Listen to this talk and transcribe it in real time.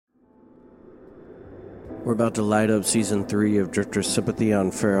We're about to light up Season 3 of Drifter Sympathy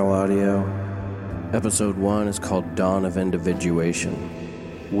on Feral Audio. Episode 1 is called Dawn of Individuation,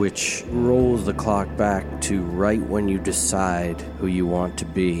 which rolls the clock back to right when you decide who you want to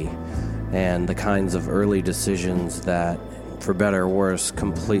be, and the kinds of early decisions that, for better or worse,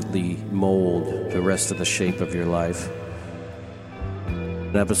 completely mold the rest of the shape of your life.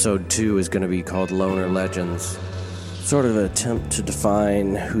 And Episode 2 is going to be called Loner Legends, sort of an attempt to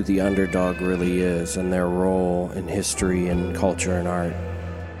define who the underdog really is and their role in history and culture and art.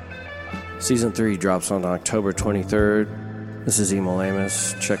 Season 3 drops on October 23rd. This is Emil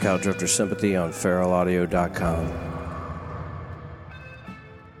Amos. Check out Drifter Sympathy on feralaudio.com.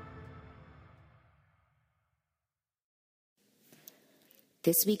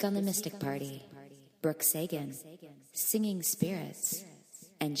 This week on the Mystic Party, Brooke Sagan, Singing Spirits,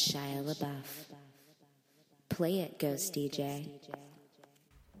 and Shia LaBeouf. Play it, Ghost DJ.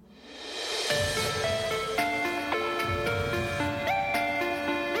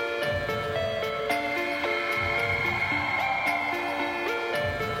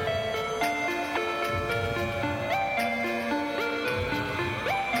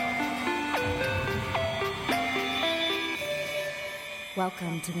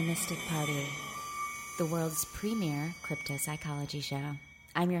 Welcome to the Mystic Party, the world's premier cryptopsychology show.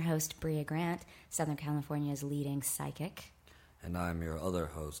 I'm your host, Bria Grant, Southern California's leading psychic. And I'm your other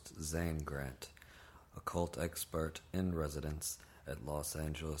host, Zane Grant, occult expert in residence at Los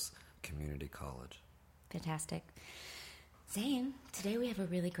Angeles Community College. Fantastic. Zane, today we have a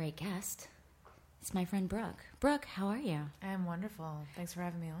really great guest. It's my friend Brooke. Brooke, how are you? I'm wonderful. Thanks for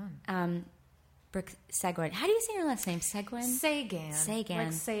having me on. Brooke Sagan. How do you say your last name? Sagan? Sagan. Sagan.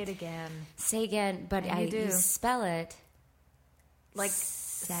 Like, say it again. Sagan, but you spell it like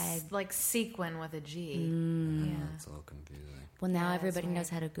like sequin with a G. Yeah, it's all confusing. Well, now everybody knows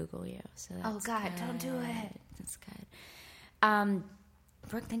how to Google you. So that's God, good. don't do it. That's good.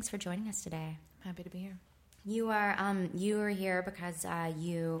 Brooke, thanks for joining us today. Happy to be here. You are here because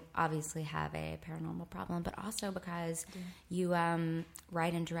you obviously have a paranormal problem, but also because you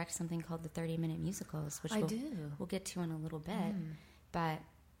write and direct something called the 30-Minute Musicals, which we'll get to in a little bit. But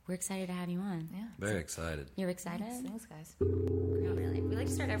we're excited to have you on. Yeah, Very excited. You're excited? Thanks, guys. Really. We like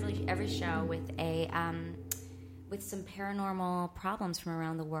to start every show with with some paranormal problems from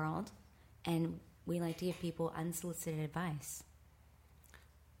around the world, and we like to give people unsolicited advice.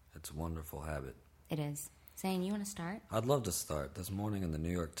 It's a wonderful habit. It is. Zane, you want to start? I'd love to start. This morning in the New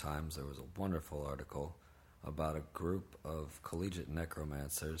York Times, there was a wonderful article about a group of collegiate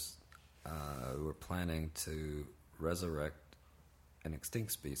necromancers who were planning to resurrect an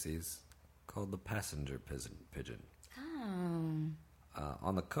extinct species called the passenger pigeon. Oh.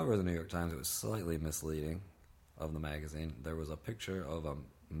 On the cover of the New York Times, it was slightly misleading of the magazine. There was a picture of a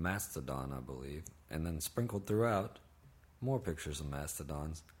mastodon, I believe, and then sprinkled throughout more pictures of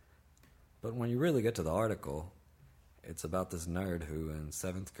mastodons. But when you really get to the article, it's about this nerd who in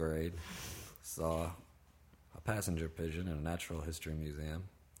 7th grade saw a passenger pigeon in a natural history museum,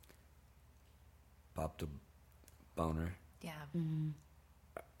 popped a boner,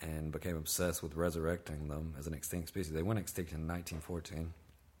 and became obsessed with resurrecting them as an extinct species. They went extinct in 1914,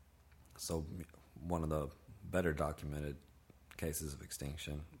 so one of the better documented cases of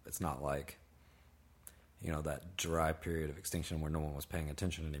extinction. It's not like, that dry period of extinction where no one was paying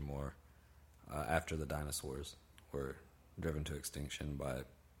attention anymore. After the dinosaurs were driven to extinction by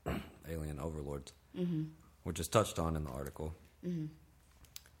alien overlords, which is touched on in the article.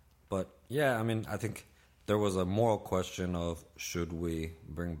 But, I think there was a moral question of, should we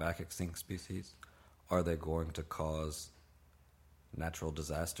bring back extinct species? Are they going to cause natural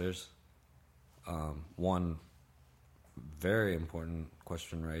disasters? One very important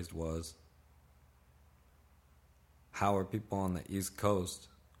question raised was, how are people on the East Coast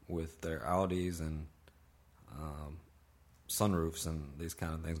with their Audis and sunroofs and these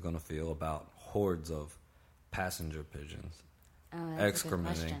kind of things going to feel about hordes of passenger pigeons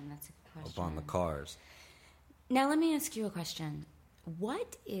excrementing upon the cars? Now let me ask you a question.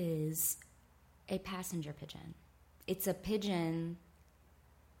 What is a passenger pigeon? It's a pigeon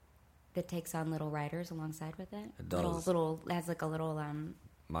that takes on little riders alongside with it? It does. It has like a little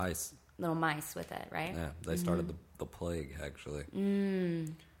mice. Little mice with it, right? Yeah, they started the plague, actually.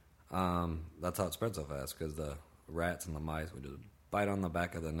 That's how it spread so fast, because the rats and the mice would just bite on the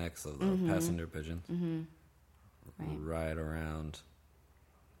back of the necks of the passenger pigeons, ride around,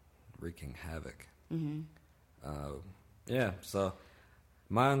 wreaking havoc. So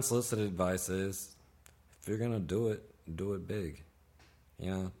my unsolicited advice is, if you're going to do it big.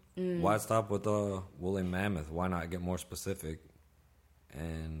 Why stop with a woolly mammoth? Why not get more specific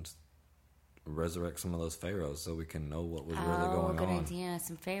and resurrect some of those pharaohs so we can know what was really going good on. idea.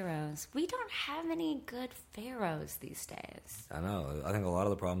 Some pharaohs. We don't have any good pharaohs these days. I know. I think a lot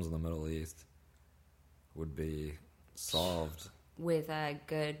of the problems in the Middle East would be solved with a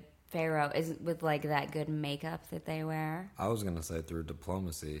good pharaoh, with like that good makeup that they wear. I was going to say through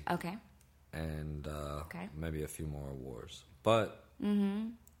diplomacy. Okay. And maybe a few more wars. But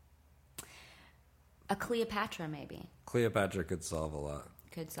a Cleopatra, maybe. Cleopatra could solve a lot.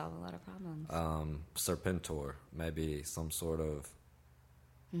 Could solve a lot of problems. Serpentor, maybe some sort of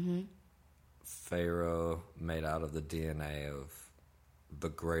pharaoh made out of the DNA of the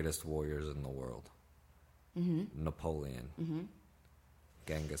greatest warriors in the world. Napoleon.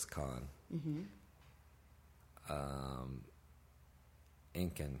 Genghis Khan.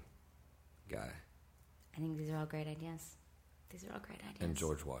 Incan guy. I think these are all great ideas. And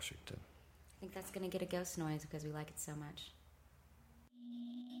George Washington. I think that's going to get a ghost noise because we like it so much.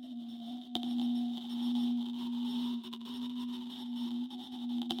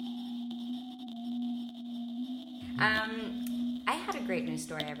 I had a great news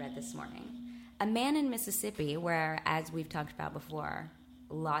story I read this morning. A man in Mississippi, where, as we've talked about before,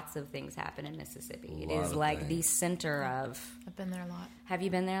 lots of things happen in Mississippi. It is like the center of... I've been there a lot. Have you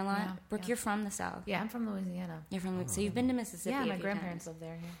been there a lot? Yeah, Brooke, you're from the South. Yeah, I'm from Louisiana. You're from... So you've been to Mississippi Yeah, a my few grandparents times. live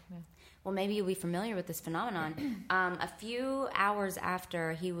there. Yeah. Well, maybe you'll be familiar with this phenomenon. A few hours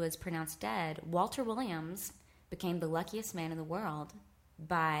after he was pronounced dead, Walter Williams became the luckiest man in the world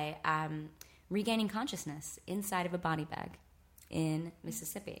by regaining consciousness inside of a body bag in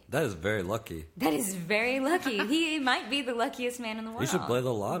Mississippi. That is very lucky. That is very lucky. He might be the luckiest man in the world. You should play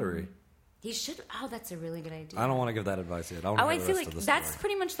the lottery. He should. Oh, that's a really good idea. I don't want to give that advice yet. I feel like that's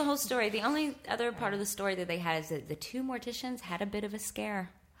pretty much the whole story. The only other part of the story that they had is that the two morticians had a bit of a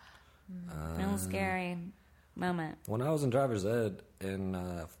scare. A little scary moment. When I was in driver's ed in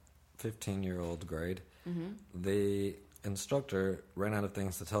 15-year-old grade, the instructor ran out of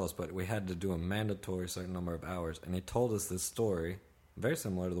things to tell us, but we had to do a mandatory certain number of hours, and he told us this story, very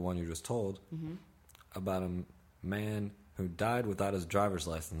similar to the one you just told, about a man who died without his driver's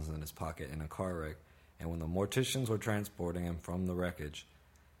license in his pocket in a car wreck, and when the morticians were transporting him from the wreckage,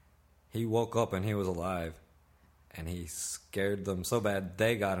 he woke up and he was alive, and he scared them so bad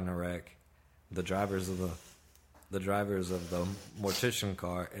they got in a wreck, the drivers of the mortician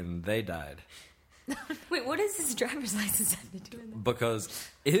car, and they died. Wait, what does his driver's license have to do with it? Because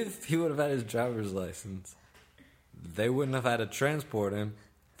if he would have had his driver's license, they wouldn't have had to transport him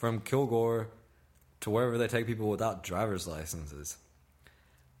from Kilgore to wherever they take people without driver's licenses.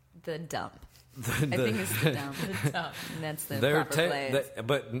 The dump. I think it's the dump. The dump. And that's the proper place.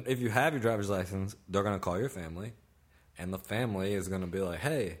 But if you have your driver's license, they're going to call your family, and the family is going to be like,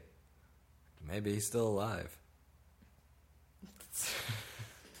 hey, maybe he's still alive.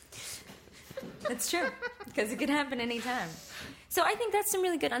 That's true, because it could happen anytime. So I think that's some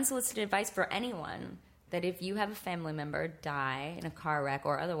really good unsolicited advice for anyone, that if you have a family member die in a car wreck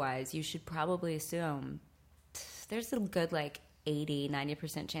or otherwise, you should probably assume there's a good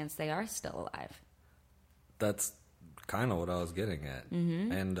 80-90% chance they are still alive. That's kind of what I was getting at.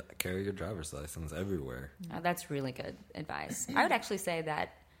 And carry your driver's license everywhere. Oh, that's really good advice. I would actually say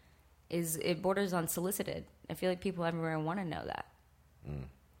that it borders on solicited. I feel like people everywhere want to know that.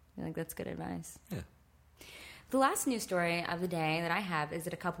 I think that's good advice. Yeah. The last news story of the day that I have is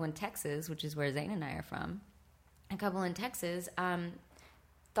that a couple in Texas, which is where Zane and I are from, a couple in Texas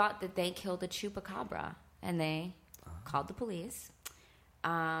thought that they killed a chupacabra, and they called the police.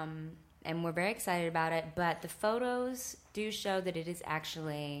 And we're very excited about it, but the photos do show that it is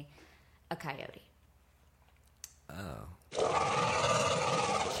actually a coyote. Oh.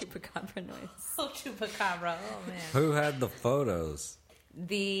 Chupacabra noise. Oh, chupacabra. Oh, man. Who had the photos?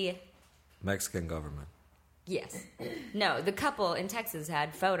 The Mexican government. Yes. No, the couple in Texas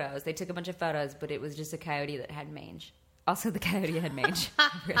had photos. They took a bunch of photos, but it was just a coyote that had mange. Also, the coyote had mange. I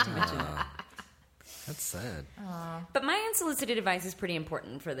forgot to mention that. That's sad. But my unsolicited advice is pretty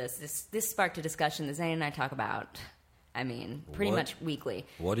important for this. This sparked a discussion that Zane and I talk about, pretty much weekly.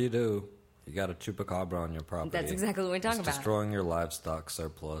 What do? You got a chupacabra on your property. That's exactly what we're talking about. Destroying your livestock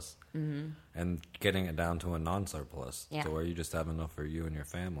surplus and getting it down to a non-surplus to where you just have enough for you and your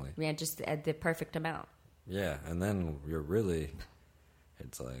family. Yeah, just at the perfect amount. Yeah, and then you're really,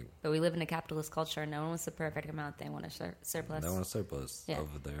 it's like... But we live in a capitalist culture. No one wants the perfect amount. They want a surplus. They want a surplus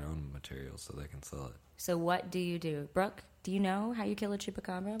of their own materials so they can sell it. So what do you do? Brooke, do you know how you kill a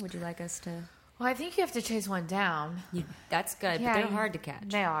chupacabra? Would you like us to... Well, I think you have to chase one down. That's good, but they're hard to catch.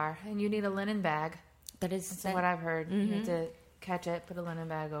 They are. And you need a linen bag. That's what I've heard. You have to catch it, put a linen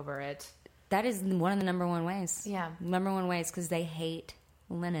bag over it. That is one of the number one ways. Yeah. Number one ways, because they hate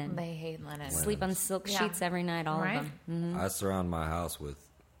linen. They hate linen. Sleep on silk sheets every night, all of them. Mm-hmm. I surround my house with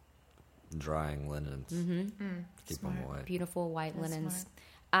drying linens. Keep them away. Beautiful white linens.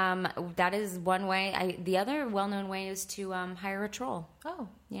 That is one way. The other well-known way is to hire a troll. Oh.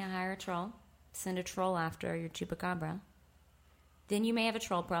 Yeah, hire a troll. Send a troll after your chupacabra. Then you may have a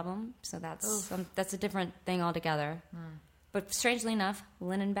troll problem, so that's a different thing altogether. But strangely enough,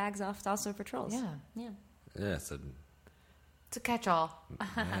 linen bags off also for trolls. Yeah. Yeah, so It's a catch-all.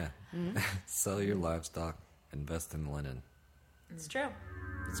 sell your livestock, invest in linen. It's true.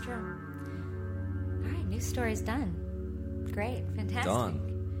 It's true. All right, news story's done. Great. Fantastic.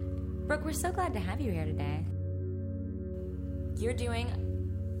 Done. Brooke, we're so glad to have you here today. You're doing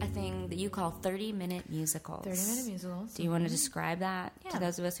a thing that you call 30-minute musicals. 30-minute musicals. Do you want to describe that to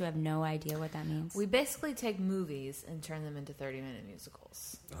those of us who have no idea what that means? We basically take movies and turn them into 30-minute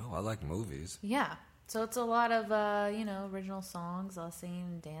musicals. Oh, I like movies. Yeah. So it's a lot of, original songs, singing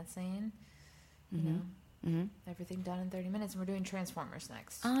and dancing. You know, everything done in 30 minutes. And we're doing Transformers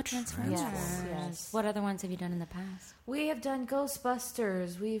next. Oh, Transformers. Yes. What other ones have you done in the past? We have done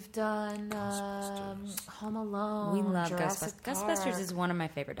Ghostbusters. We've done Home Alone. We love Jurassic Ghostbusters. Park. Ghostbusters is one of my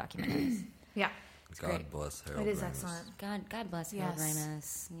favorite documentaries. Yeah. God bless Harold It is Ramis. excellent. God bless Harold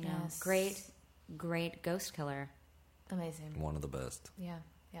Ramis. You know, Yes. great ghost killer. Amazing. One of the best. Yeah.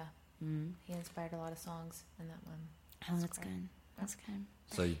 He inspired a lot of songs in that one. Oh, that's good. That's good.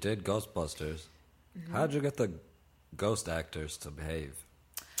 So you did Ghostbusters. How'd you get the ghost actors to behave?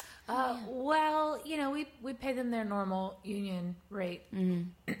 Well, we pay them their normal union rate.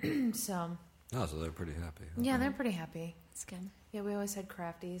 So Oh, so they're pretty happy. yeah, they're pretty happy. That's good. Yeah, we always had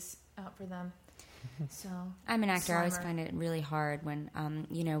crafties out for them. So I'm an actor. I always Slimer. find it really hard when,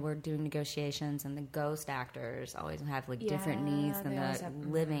 we're doing negotiations and the ghost actors always have different needs than they always the have-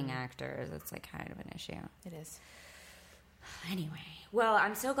 living actors. It's kind of an issue. It is. Anyway, well,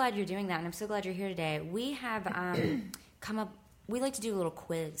 I'm so glad you're doing that, and I'm so glad you're here today. We have come up. We like to do a little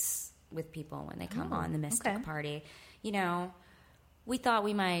quiz with people when they come on the Mystic Party. We thought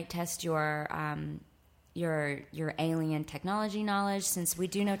we might test your alien technology knowledge, since we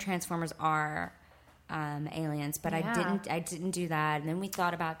do know Transformers are aliens, but Yeah. I didn't do that. And then we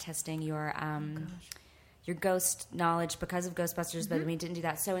thought about testing your ghost knowledge because of Ghostbusters, but we didn't do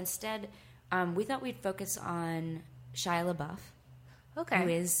that. So instead, we thought we'd focus on Shia LaBeouf, who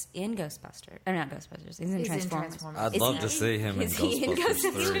is in Ghostbusters. Or not Ghostbusters. He's in Transformers. I'd love to see him in Is he in Ghostbusters He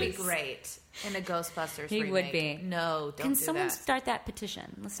would 3. be great in a Ghostbusters He remake. would be. No, don't Can do someone that. start that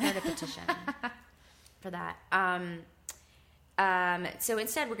petition? Let's start a petition for that. So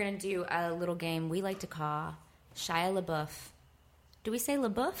instead, we're going to do a little game we like to call Shia LaBeouf. Do we say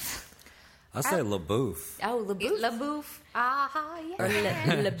LaBeouf? I say LaBeouf. Oh, LaBeouf. LaBeouf. Ah, yeah. Or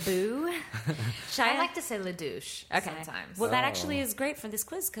LaBoo. Shia. I like to say LaDouche sometimes. Well, that actually is great for this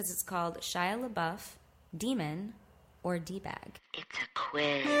quiz because it's called Shia LaBeouf, Demon, or D-Bag. It's a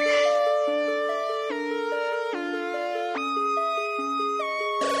quiz.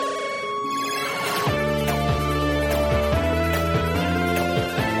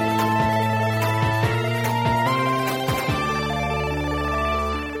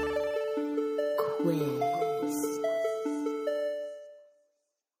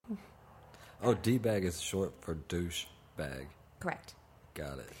 Oh, D-bag is short for douche bag. Correct.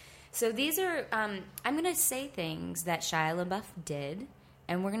 Got it. So these are, I'm going to say things that Shia LaBeouf did,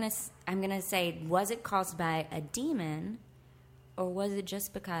 and I'm going to say, was it caused by a demon, or was it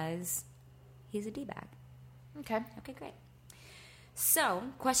just because he's a D-bag? Okay. Okay, great. So,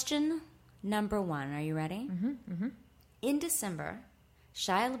 question number 1. Are you ready? Mm-hmm. In December,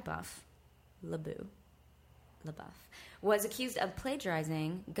 Shia LaBeouf, was accused of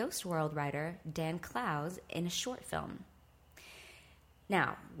plagiarizing Ghost World writer Dan Clowes in a short film.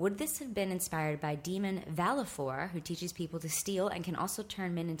 Now, would this have been inspired by demon Valifor, who teaches people to steal and can also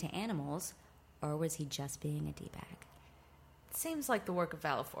turn men into animals, or was he just being a D-bag? Seems like the work of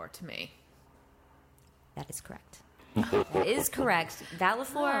Valifor to me. That is correct. That is correct.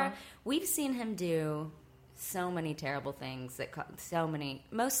 Valifor, we've seen him do so many terrible things.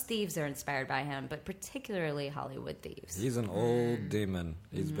 Most thieves are inspired by him, but particularly Hollywood thieves. He's an old demon.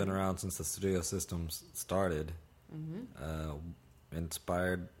 He's been around since the studio systems started.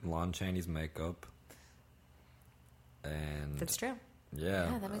 Inspired Lon Chaney's makeup. And That's true.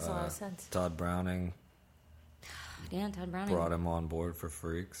 yeah, that makes a lot of sense. Todd Browning Yeah, Todd Browning. brought him on board for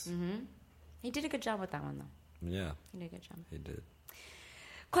Freaks. He did a good job with that one, though. Yeah, He did a good job. he did.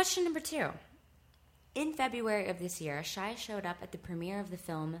 Question number 2. In February of this year, Shia showed up at the premiere of the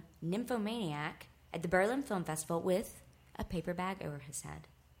film Nymphomaniac at the Berlin Film Festival with a paper bag over his head.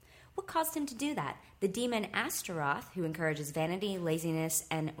 What caused him to do that? The demon Astaroth, who encourages vanity, laziness,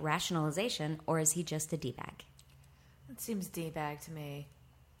 and rationalization, or is he just a D-bag? It seems D-bag to me.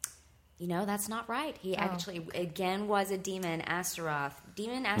 You know, that's not right. He actually, again, was a demon Astaroth.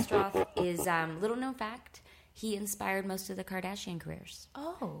 Demon Astaroth is, little known fact, he inspired most of the Kardashian careers.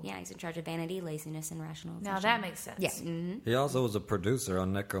 Oh. Yeah, he's in charge of vanity, laziness, and rationalization. Now that makes sense. Yeah. Mm-hmm. He also was a producer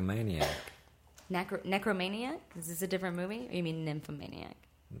on Necromaniac. Necromaniac? Is this a different movie? Or you mean Nymphomaniac?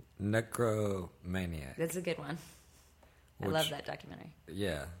 Necromaniac. That's a good one. I love that documentary.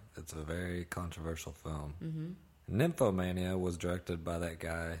 Yeah, it's a very controversial film. Mm-hmm. Nymphomania was directed by that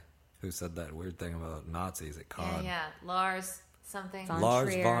guy who said that weird thing about Nazis at Cannes. Yeah. Lars something.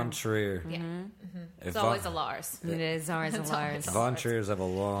 Lars von Trier. Yeah. Mm-hmm. It's always a Lars. It is always a Lars. Von Triers have a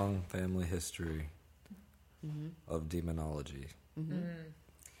long family history of demonology. Mm-hmm.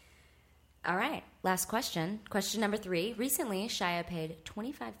 All right, last question. Question number 3. Recently, Shia paid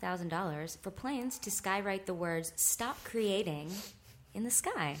 $25,000 for planes to skywrite the words, "Stop creating," in the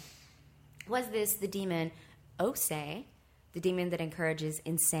sky. Was this the demon Osei, the demon that encourages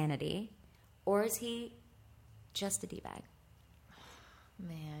insanity, or is he just a D-bag?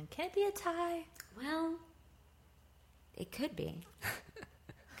 Man, can it be a tie? Well, it could be.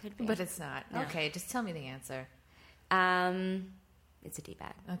 Could be. But it's not. No. Okay, just tell me the answer. It's a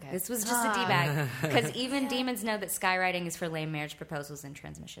D-bag. Okay. This was just a D-bag. Because even demons know that skywriting is for lame marriage proposals and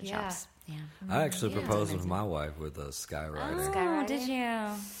transmission Yeah. shops. Yeah. I actually proposed with my wife with a skywriting. Oh, did you?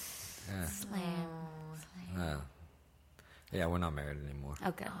 Yeah. Slay. Yeah, we're not married anymore.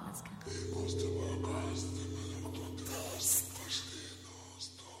 Oh, good. That's good.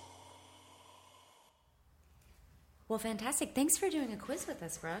 Well, fantastic. Thanks for doing a quiz with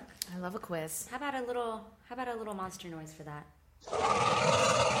us, Brooke. I love a quiz. How about a little monster noise for that?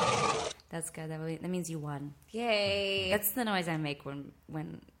 That's good. That means you won. Yay. That's the noise I make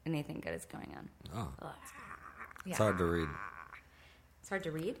when anything good is going on. Oh. Yeah. It's hard to read. It's hard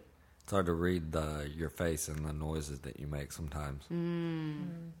to read? It's hard to read your face and the noises that you make sometimes.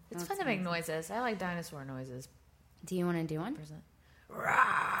 It's fun to make noises. I like dinosaur noises. Do you want to do one?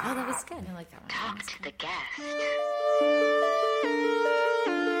 Oh, that was good. I like that one. Talk to the guest.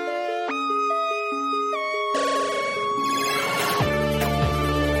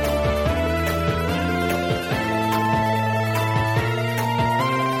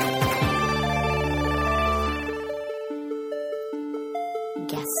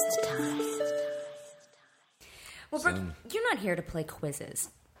 Well, Brooke, you're not here to play quizzes,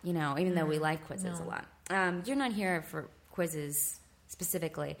 even though we like quizzes a lot. You're not here for quizzes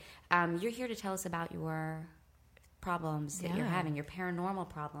specifically. You're here to tell us about your problems that you're having, your paranormal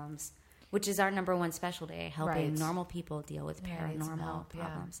problems, which is our number one specialty, helping normal people deal with paranormal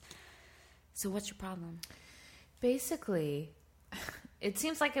problems. So what's your problem? Basically, it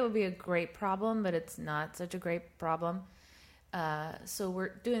seems like it would be a great problem, but it's not such a great problem. So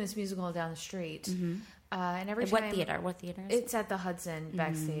we're doing this musical down the street. And every time... What theater? What theater is it? It's at the Hudson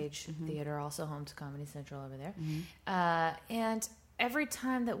Backstage Theater, also home to Comedy Central over there. And every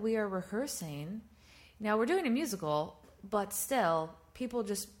time that we are rehearsing, now we're doing a musical, but still, people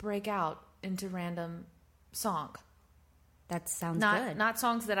just break out into random song. That sounds good. Not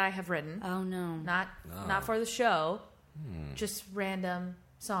songs that I have written. Oh, no. Not for the show. Just random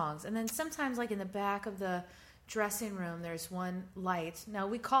songs. And then sometimes, like in the back of the dressing room, there's one light. Now,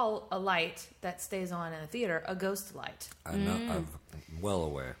 we call a light that stays on in a theater a ghost light. I know, I'm well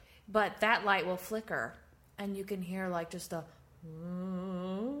aware. But that light will flicker, and you can hear like just a,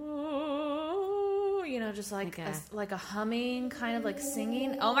 just like a humming, kind of like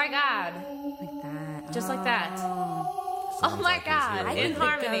singing. Oh my God! Like that. Just like that. Sounds Oh my like God! I he's think In the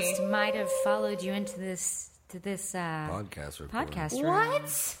harmony. ghost might have followed you into this podcast recording. podcast room.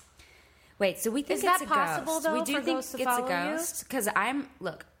 What? Wait, so we think Is it's that a possible, ghost. though, We do for think ghosts to it's a follow you? ghost because I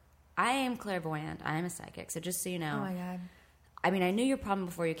am clairvoyant. I am a psychic. So just so you know, Oh my God! I mean, I knew your problem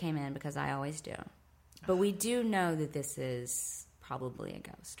before you came in because I always do, but we do know that this is probably a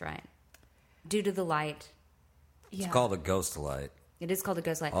ghost, right? Due to the light. It's called a ghost light. It is called a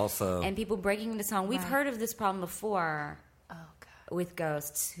ghost light. Also, and people breaking into song. We've heard of this problem before Oh God! with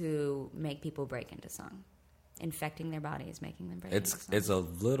ghosts who make people break into song, infecting their bodies, making them break into song. it's a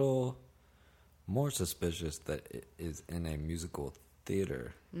little more suspicious that it is in a musical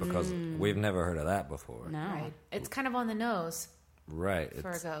theater because we've never heard of that before. No. Right. It's kind of on the nose Right. for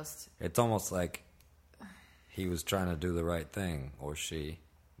a ghost. It's almost like he was trying to do the right thing, or she,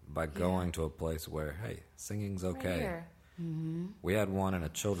 by going to a place where, hey, singing's okay. Right here. We had one in a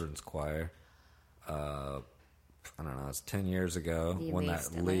children's choir. I don't know, it's 10 years ago The when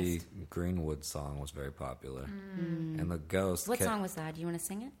least, that at Lee Greenwood song was very popular. And the ghost What song was that? Do you want to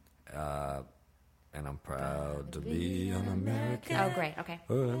sing it? And I'm proud to be an American. Oh, great. Okay.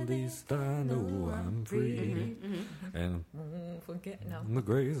 Or at least I know I'm free. And the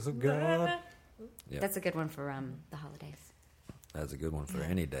grace of God. Yep. That's a good one for the holidays. That's a good one for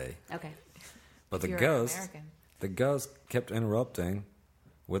any day. Okay. But the ghost kept interrupting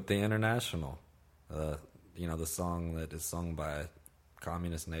with the International. The song that is sung by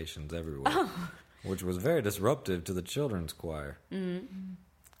communist nations everywhere. Which was very disruptive to the children's choir. Mm-hmm.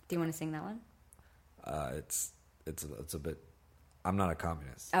 Do you want to sing that one? It's a bit. I'm not a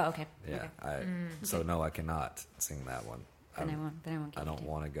communist. Oh, okay. Yeah, okay. So no, I cannot sing that one. Then I won't. I don't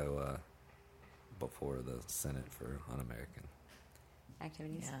want to go before the Senate for Un-American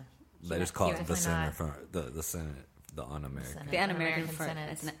activities. Yeah. They just call it the Senate for the Senate, the Un-American. The Un-American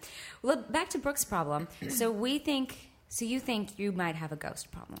Senate. Well, back to Brooke's problem. So you think you might have a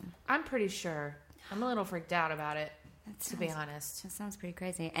ghost problem? I'm pretty sure. I'm a little freaked out about it. To be honest. That sounds pretty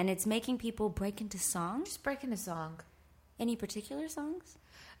crazy. And it's making people break into song? Just break into song. Any particular songs?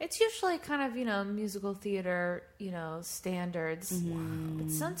 It's usually kind of, musical theater, standards. Mm-hmm.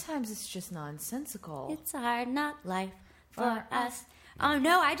 But sometimes it's just nonsensical. It's a hard knock life for us. Oh,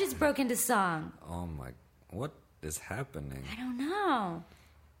 no, I just broke into song. Oh, my. What is happening? I don't know.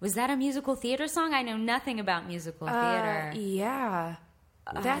 Was that a musical theater song? I know nothing about musical theater. Yeah.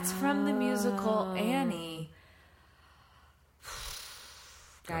 That's from the musical Annie.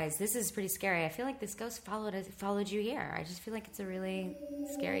 Guys, this is pretty scary. I feel like this ghost followed you here. I just feel like it's a really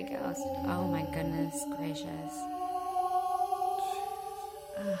scary ghost. Oh my goodness gracious.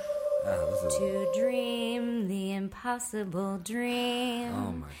 To dream the impossible dream.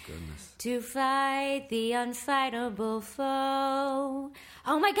 Oh my goodness. To fight the unfightable foe.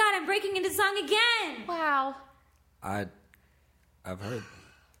 Oh my God, I'm breaking into song again. Wow. I've heard.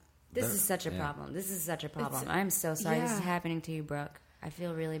 This is such a problem. This is such a problem. I'm so sorry this is happening to you, Brooke. I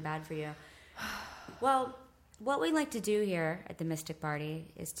feel really bad for you. Well, what we like to do here at the Mystic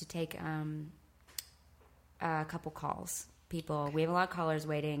Party is to take a couple calls. We have a lot of callers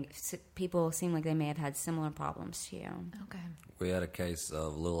waiting. People seem like they may have had similar problems to you. Okay. We had a case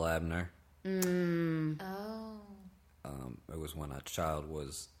of Lil Abner. Oh. It was when a child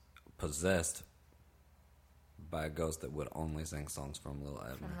was possessed by a ghost that would only sing songs from Lil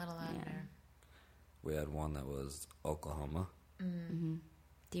Abner. From Little Abner. Yeah. We had one that was Oklahoma. Mm-hmm.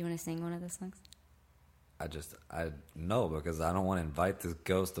 Do you want to sing one of those songs? I know because I don't want to invite this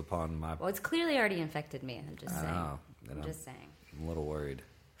ghost upon my... Well, it's clearly already infected me. I'm just saying. I'm just saying. I'm a little worried.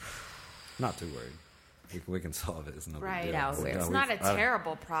 Not too worried. We can solve it. It's no right. big deal. It's not a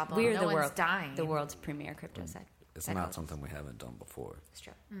terrible problem. We're no one's dying. The world's premier crypto site. It's not something we haven't done before. It's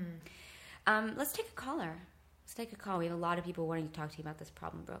true. Let's take a caller. Let's take a call. We have a lot of people wanting to talk to you about this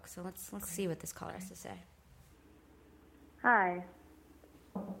problem, Brooke. So let's see what this caller has to say. Hi.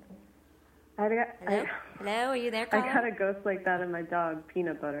 Hello, are you there, caller? I got a ghost like that in my dog,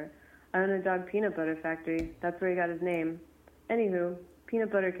 Peanut Butter. I own a dog peanut butter factory. That's where he got his name. Anywho,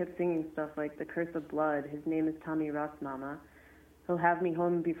 Peanut Butter kept singing stuff like The Curse of Blood. His name is Tommy Ross Mama. He'll have me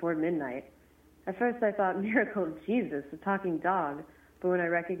home before midnight. At first I thought, Miracle of Jesus, a talking dog. But when I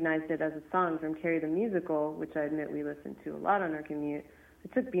recognized it as a song from Carrie the Musical, which I admit we listened to a lot on our commute,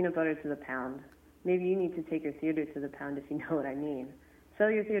 I took Peanut Butter to the pound. Maybe you need to take your theater to the pound if you know what I mean. Sell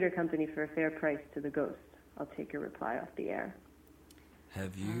your theater company for a fair price to the ghost. I'll take your reply off the air.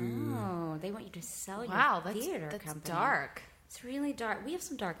 Have you... Oh, they want you to sell your theater company. That's dark. It's really dark. We have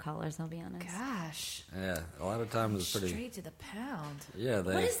some dark callers, I'll be honest. Gosh. Yeah, a lot of times it's pretty... Straight to the pound. Yeah,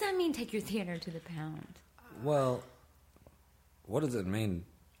 What does that mean, take your theater to the pound? Well, what does it mean,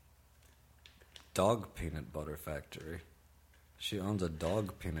 dog peanut butter factory? She owns a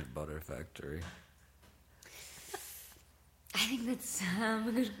dog peanut butter factory. I think that's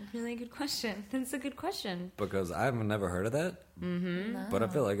really good question. That's a good question. Because I've never heard of that. Mm-hmm. No. But I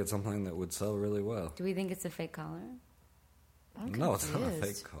feel like it's something that would sell really well. Do we think it's a fake caller? No, it's not a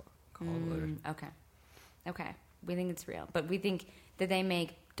fake caller. Okay. We think it's real. But we think that they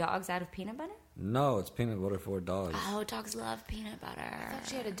make dogs out of peanut butter? No, it's peanut butter for dogs. Oh, dogs love peanut butter. I thought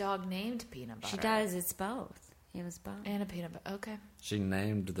she had a dog named Peanut Butter. She does. It's both. It was both. And a peanut butter. Okay. She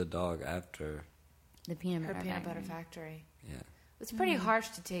named the dog after... The peanut butter peanut butter factory. Yeah. It's pretty harsh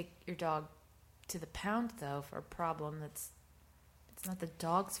to take your dog to the pound, though, for a problem that's... It's not the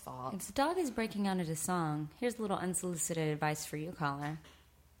dog's fault. If the dog is breaking out into song, here's a little unsolicited advice for you, caller.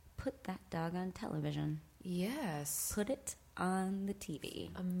 Put that dog on television. Yes. Put it on the TV.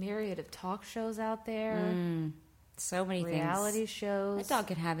 A myriad of talk shows out there. So many reality shows. That dog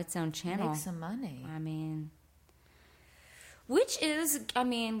could have its own channel. Make some money. I mean... Which is,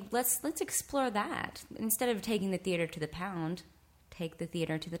 let's explore that. Instead of taking the theater to the pound, take the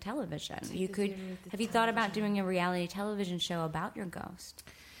theater to the television. Have you thought about doing a reality television show about your ghost?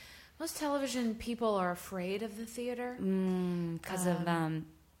 Most television people are afraid of the theater. Because of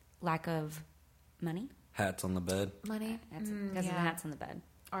lack of money? Hats on the bed. Money? Because of the hats on the bed.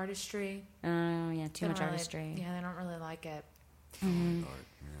 Artistry. Oh, yeah, too much artistry. Yeah, they don't really like it. Mm-hmm.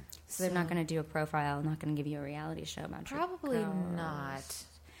 So they're not going to do a profile, not going to give you a reality show about Probably your ghost. not.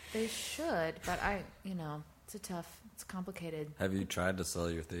 They should, but it's complicated. Have you tried to sell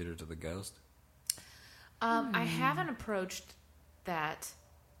your theater to the ghost? I haven't approached that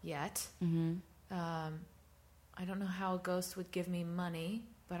yet. Mm-hmm. I don't know how a ghost would give me money,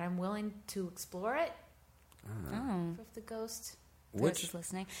 but I'm willing to explore it. Oh. If the ghost is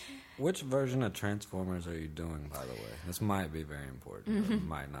listening. Which version of Transformers are you doing, by the way? This might be very important. But it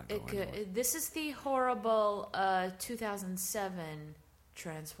might not go anywhere. This is the horrible 2007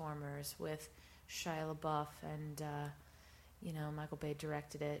 Transformers with Shia LaBeouf and, Michael Bay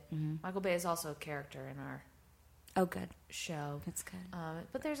directed it. Mm-hmm. Michael Bay is also a character in our good show. That's good.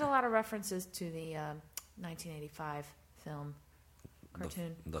 But there's a lot of references to the 1985 film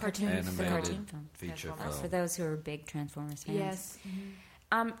cartoon. The animated cartoon film. feature For film. those who are big Transformers fans. Yes.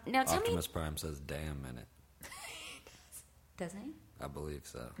 Now tell Optimus me... Prime says "damn" in it. Does he? I believe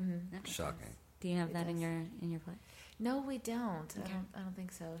so. Shocking. Do you have that in your play? No, we don't. Okay. I don't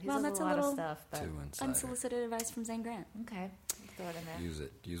think so. He Well, does that's a a lot little of stuff. But Too insider. Unsolicited advice from Zane Grant. okay, throw it in there. Use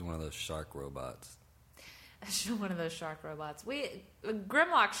it. Use one of those shark robots. One of those shark robots.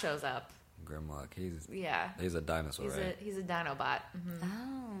 Grimlock shows up. Grimlock. Yeah. He's a dinosaur, right? He's a Dinobot. Mm-hmm.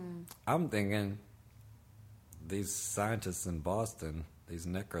 Oh. I'm thinking these scientists in Boston, these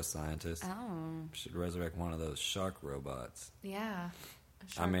necroscientists, should resurrect one of those shark robots. Yeah.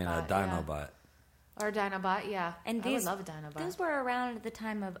 A Dinobot. Or a Dinobot, yeah. And I would love a Dinobot. Those were around at the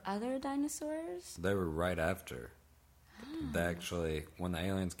time of other dinosaurs? They were right after. They actually, when the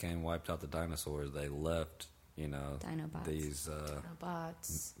aliens came, wiped out the dinosaurs, they left, Dinobots. these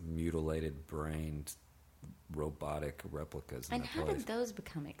Dinobots. mutilated brained robotic replicas in And their how place. did those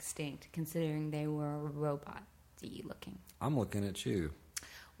become extinct, considering they were robot-y looking? I'm looking at you.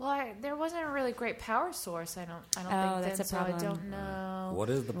 Well, there wasn't a really great power source. I don't think that's then, a problem. So I don't know. What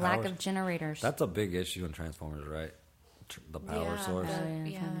is the power? Lack of generators. That's a big issue in Transformers, right? The power source.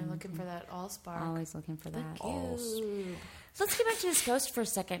 They're looking for that all-spark. Always looking for that. So let's get back to this ghost for a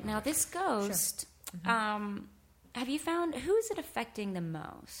second. Now, this ghost, have you found, who is it affecting the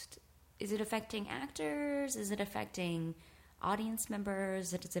most? Is it affecting actors? Is it affecting audience members?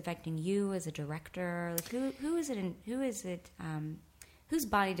 Is it affecting you as a director? Like who is it? Whose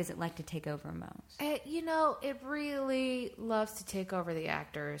body does it like to take over most? It really loves to take over the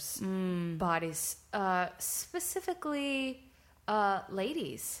actors' bodies, specifically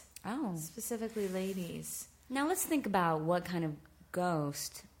ladies. Oh. Specifically ladies. Now let's think about what kind of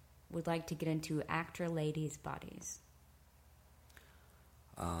ghost would like to get into actor ladies' bodies.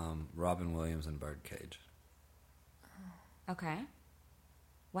 Robin Williams and Birdcage. Okay.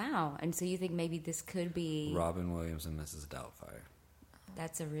 Wow. And so you think maybe this could be... Robin Williams and Mrs. Doubtfire.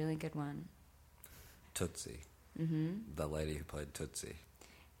 That's a really good one. Tootsie. The lady who played Tootsie.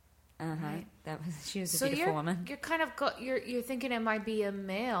 Right. She was a beautiful woman. You're kind of you're thinking it might be a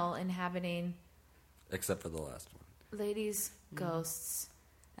male inhabiting, Except for the last one. ladies' ghosts,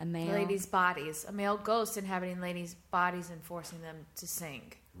 A male. ladies' bodies, a male ghost inhabiting ladies' bodies and forcing them to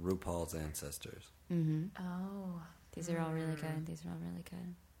sing. RuPaul's ancestors. Oh, These are all really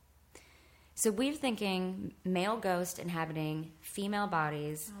good. So we're thinking male ghost inhabiting female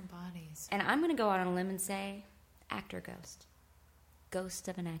bodies. bodies. And I'm going to go out on a limb and say actor ghost. Ghost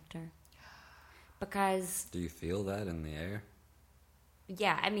of an actor. Because... Do you feel that in the air?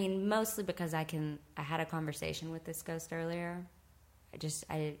 Yeah, I mean, mostly because I had a conversation with this ghost earlier.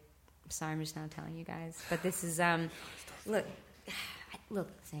 I'm sorry, I'm just not telling you guys. But this is, look,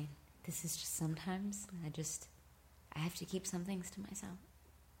 Zane, this is just sometimes I have to keep some things to myself.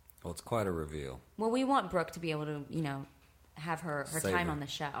 Well, it's quite a reveal. Well, we want Brooke to be able to, have her time on the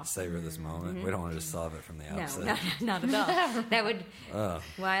show. Savor this moment. We don't want to just solve it from the outset. No, not at all. That would,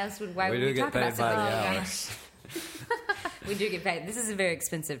 why would we talk about something? We do get paid. This is a very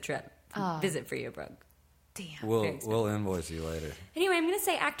expensive trip. Visit for you, Brooke. Damn. We'll invoice you later. Anyway, I'm going to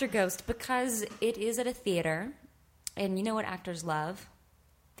say actor ghost because it is at a theater. And you know what actors love?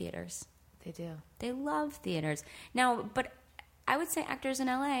 Theaters. They do. They love theaters. Now, but I would say actors in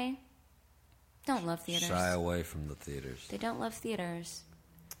LA don't love theaters. Shy away from the theaters. They don't love theaters.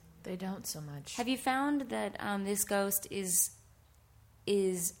 They don't so much. Have you found that this ghost is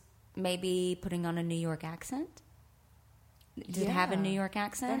maybe putting on a New York accent? Does it have a New York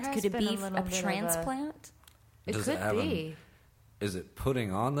accent? Could it be a transplant? It Does could it have be. Is it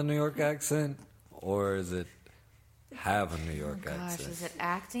putting on the New York accent, or is it have a New York accent? Is it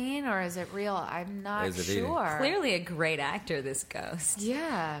acting or is it real? I'm not Is it sure. eating? Clearly a great actor, this ghost.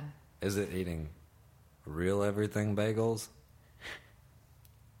 Yeah. Is it eating real everything bagels?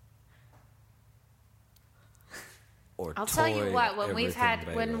 Or I'll tell you toy what, when we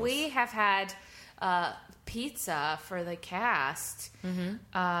bagels? have had pizza for the cast,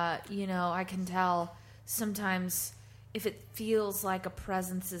 you know, I can tell sometimes if it feels like a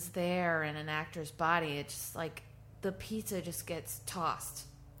presence is there in an actor's body, it's just like the pizza just gets tossed.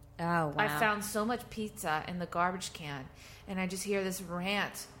 Oh, wow. I found so much pizza in the garbage can, and I just hear this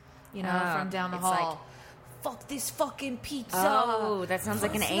rant, you know, from down the it's hall. Fuck this fucking pizza. Oh, that sounds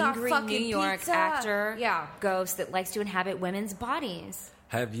like an It's not angry fucking New York pizza. actor Yeah. ghost that likes to inhabit women's bodies.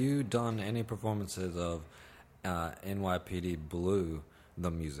 Have you done any performances of NYPD Blue, the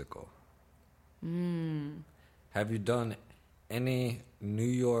musical? Have you done any New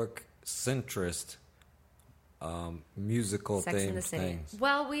York centrist musical Sex and the themed City. things?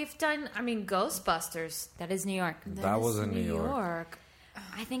 Well, we've done, I mean, Ghostbusters. That is New York. That was is in New York.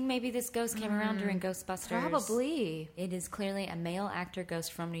 I think maybe this ghost came around during Ghostbusters. Probably. It is clearly a male actor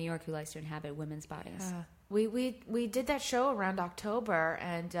ghost from New York who likes to inhabit women's bodies. We did that show around October,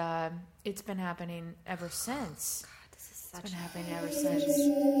 and it's been happening ever since. It's been happening ever since.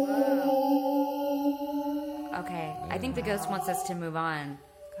 Okay, I think the ghost wants us to move on.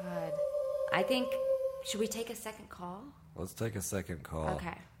 God. I think, should we take a second call? Let's take a second call. Okay.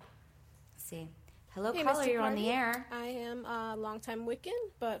 Let's see. Hello, Hey, caller, Mr. you're on the Party. air. I am a longtime Wiccan,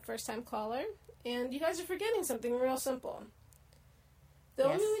 but first-time caller. And you guys are forgetting something real simple. The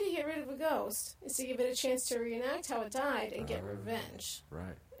Yes? only way to get rid of a ghost is to give it a chance to reenact how it died and get revenge.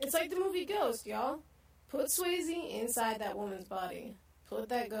 Right. It's like the movie Ghost, y'all. Put Swayze inside that woman's body. Put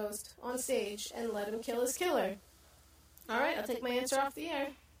that ghost on stage and let him kill his killer. Alright, I'll take my answer off the air.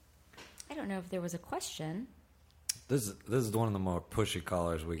 I don't know if there was a question. This is one of the more pushy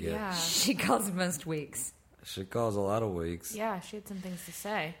callers we get. Yeah. She calls most weeks. She calls a lot of weeks. Yeah, she had some things to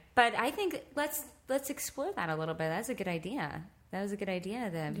say. But I think let's explore that a little bit. That's a good idea. That was a good idea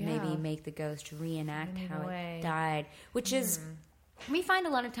to maybe make the ghost reenact In a how way. it died, which is we find a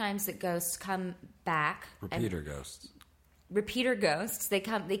lot of times that ghosts come back. Repeater ghosts. Repeater ghosts. They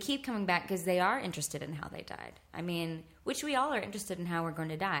keep coming back because they are interested in how they died. I mean, which we all are interested in how we're going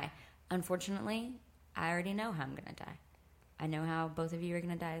to die. Unfortunately, I already know how I'm going to die. I know how both of you are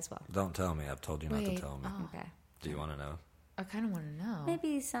going to die as well. Don't tell me. I've told you not to Wait, tell me. Okay. Do you want to know? I kind of want to know.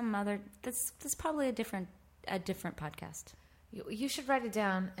 Maybe some other. That's probably a different podcast. You should write it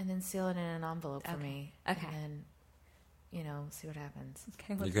down and then seal it in an envelope for me. Okay. And then, you know, see what happens.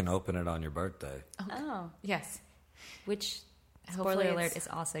 Okay. You can open it on your birthday. Oh, Yes. which Hopefully spoiler it's- alert is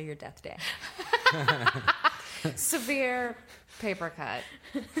also your death day. Severe paper cut.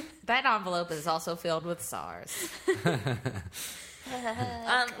 That envelope is also filled with SARS.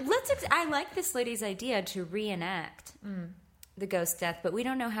 I like this lady's idea to reenact the ghost death, but we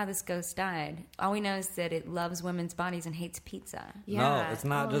don't know how this ghost died. All we know is that it loves women's bodies and hates pizza. No, it's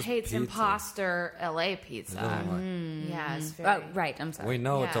not Well, just hates pizza. imposter LA pizza. It doesn't like- Yeah, it's very. Oh, right. I'm sorry. We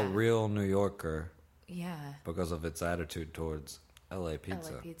know it's a Yeah. real New Yorker Yeah. because of its attitude towards LA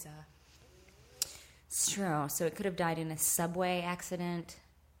pizza. LA pizza. It's true. So it could have died in a subway accident.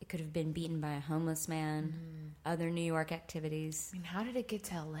 It could have been beaten by a homeless man. Other New York activities. I mean, how did it get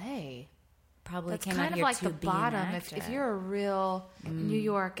to LA? Probably That's came kind out of here like to the be an bottom. If actor. you're a real New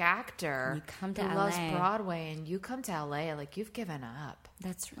York actor You come to who loves LA. Broadway and you come to LA, like you've given up.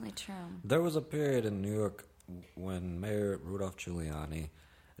 That's really true. There was a period in New York when Mayor Rudolph Giuliani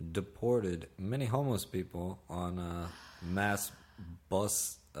deported many homeless people on a mass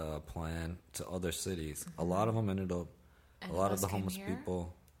bus plan to other cities. A lot of them ended up. And a lot the of the bus came homeless here?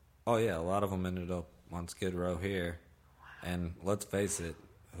 people. Oh yeah, a lot of them ended up on Skid Row here. And let's face it,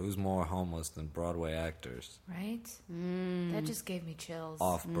 who's more homeless than Broadway actors? Right? That just gave me chills.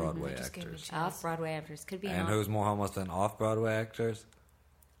 Off Broadway That just gave me actors. chills. Off Broadway actors could be And an who's more homeless than off Broadway actors?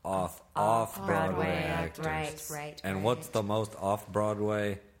 Off Broadway Broadway actors. actors. Right. And what's the most off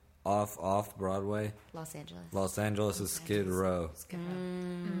Broadway? Off Broadway? Los Angeles? Los Angeles is Skid Row.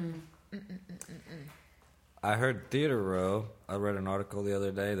 I heard Theater Row. I read an article the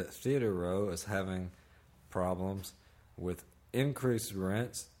other day that Theater Row is having problems with increased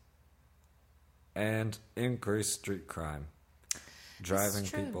rents and increased street crime, driving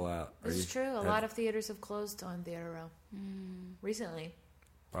true. people out. This is true. A lot of theaters have closed on Theater Row recently.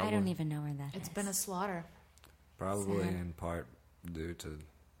 I don't even know where that It's is. been a slaughter. probably sad. in part due to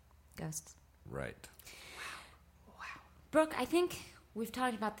Ghosts. right. Brooke, I think we've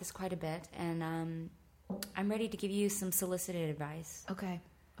talked about this quite a bit, and I'm ready to give you some solicited advice. Okay.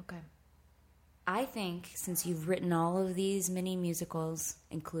 I think since you've written all of these mini musicals,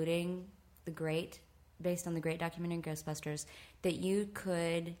 including based on the great documentary Ghostbusters, that you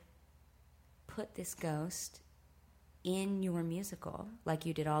could put this ghost in your musical, like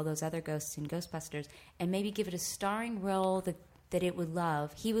you did all those other ghosts in Ghostbusters, and maybe give it a starring role that he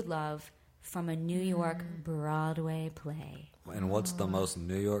would love from a New York Broadway play. And what's the most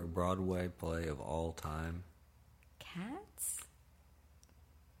New York Broadway play of all time? Cats?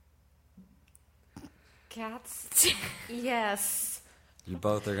 Yes. You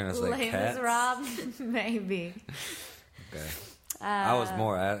both are going to say Les Cats? Miserables? Maybe. Okay. I was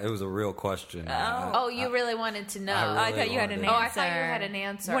more it was a real question. You really wanted to know. I thought you had an answer. Oh, I thought you had an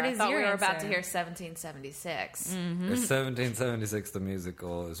answer. What I is thought your we were about answer? to hear 1776. Mm-hmm. 1776, the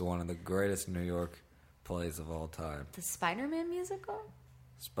musical, is one of the greatest New York plays of all time. The Spider-Man musical?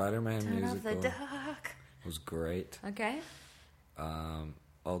 Spider-Man Son musical of the duck. was great. Okay.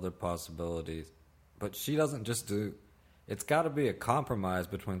 Other possibilities. But she doesn't just do... It's got to be a compromise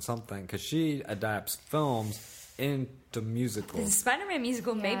between something, because she adapts films into musicals. The Spider-Man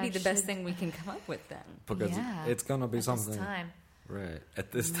musical may Yeah, be the best thing we can come up with then. Because it's going to be At something... this time. Right.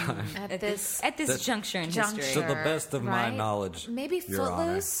 At this time. At this juncture in history. To the best of my right? knowledge, Maybe Your Honor.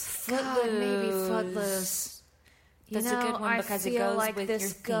 Footloose? God, maybe Footloose. That's a good one because it feel goes like with this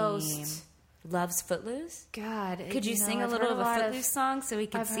your theme. ghost. Loves Footloose? God. Could you sing a little of a Footloose song so we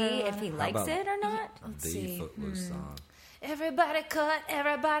could I've see heard a if he lot. likes about it or not? Let's The see. Footloose song. Everybody cut,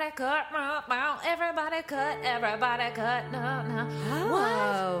 everybody cut, everybody cut, everybody cut, no.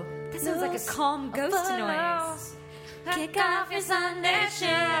 Whoa. That sounds like a calm ghost noise. Kick off your Sunday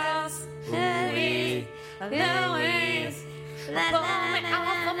shoes. Heavy Louise. Pull me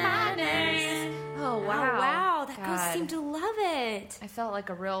off of my knees. Oh, wow. Oh, wow. That ghost God. seemed to love it. I felt like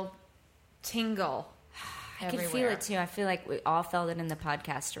a real tingle. I could feel it too. I feel like we all felt it in the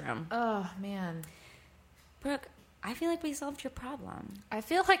podcast room. Oh, man. Brooke, I feel like we solved your problem. I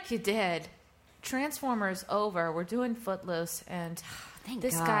feel like you did. Transformers over. We're doing Footloose, and Thank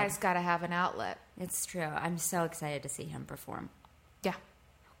this God. guy's got to have an outlet. It's true. I'm so excited to see him perform. Yeah.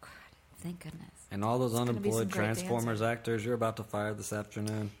 Oh, God. Thank goodness. And all those gonna be some unemployed great Transformers dancing. actors you're about to fire this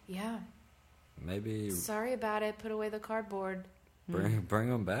afternoon, Yeah. maybe Sorry about it. Put away the cardboard. bring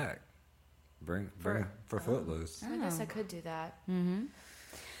them back. Bring for Footloose. I guess I could do that.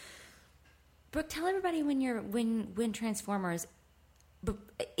 Brooke, tell everybody when Transformers, but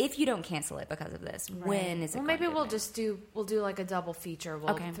if you don't cancel it because of this, when is it? Well, going maybe to we'll be? just do like a double feature.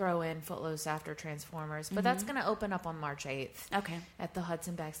 We'll Okay. throw in Footloose after Transformers, but that's going to open up on March 8th. Okay. At the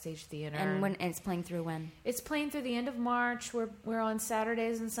Hudson Backstage Theater. And it's playing through when? It's playing through the end of March. We're on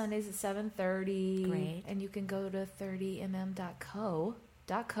Saturdays and Sundays at 7:30. Great. And you can go to 30mm.co.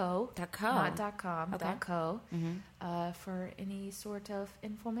 Not .com. Okay. .co. For any sort of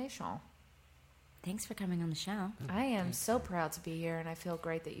information. Thanks for coming on the show. I am so proud to be here, and I feel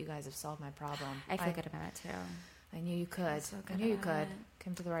great that you guys have solved my problem. I feel good about it too. I knew you could. so I good knew you about could. it.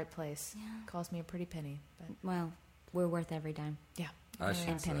 Came to the right place. Yeah. Cost me a pretty penny, but Well, we're worth every dime. yeah. I should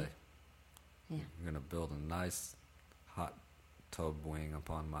And say, Penny. Yeah. I'm gonna build a nice hot tub wing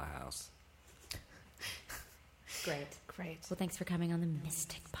upon my house. Great. Great. Well, thanks for coming on the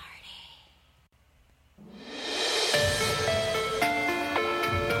Mystic Party.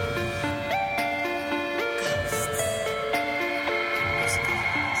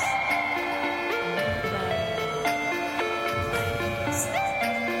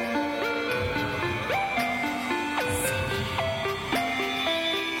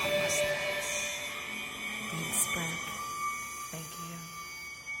 Thanks, Brooke. Thank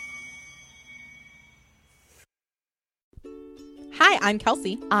you. Hi, I'm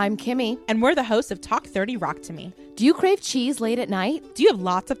Kelsey, I'm Kimmy. and we're the hosts of Talk 30 Rock to Me. Do you crave cheese late at night? Do you have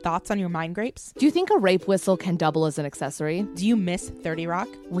lots of thoughts on your mind grapes? Do you think a rape whistle can double as an accessory? Do you miss 30 Rock?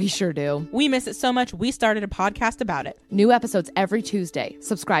 We sure do. We miss it so much, we started a podcast about it. New episodes every Tuesday.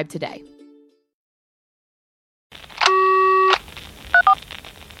 Subscribe today.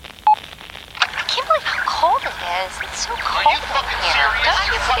 I can't believe how cold it is. It's so cold in here. Don't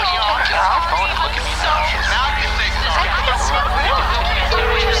you think you can get off phone and look at me now? I think it's so rude.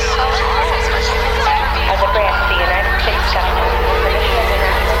 You're so cold. As a branch of the United States government,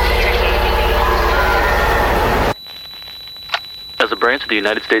 As a branch of the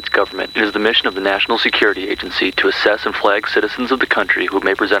United States government, it is the mission of the National Security Agency to assess and flag citizens of the country who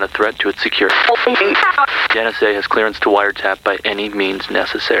may present a threat to its security. The NSA has clearance to wiretap by any means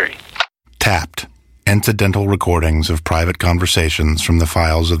necessary. Tapped. Incidental recordings of private conversations from the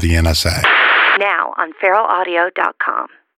files of the NSA. now on feralaudio.com.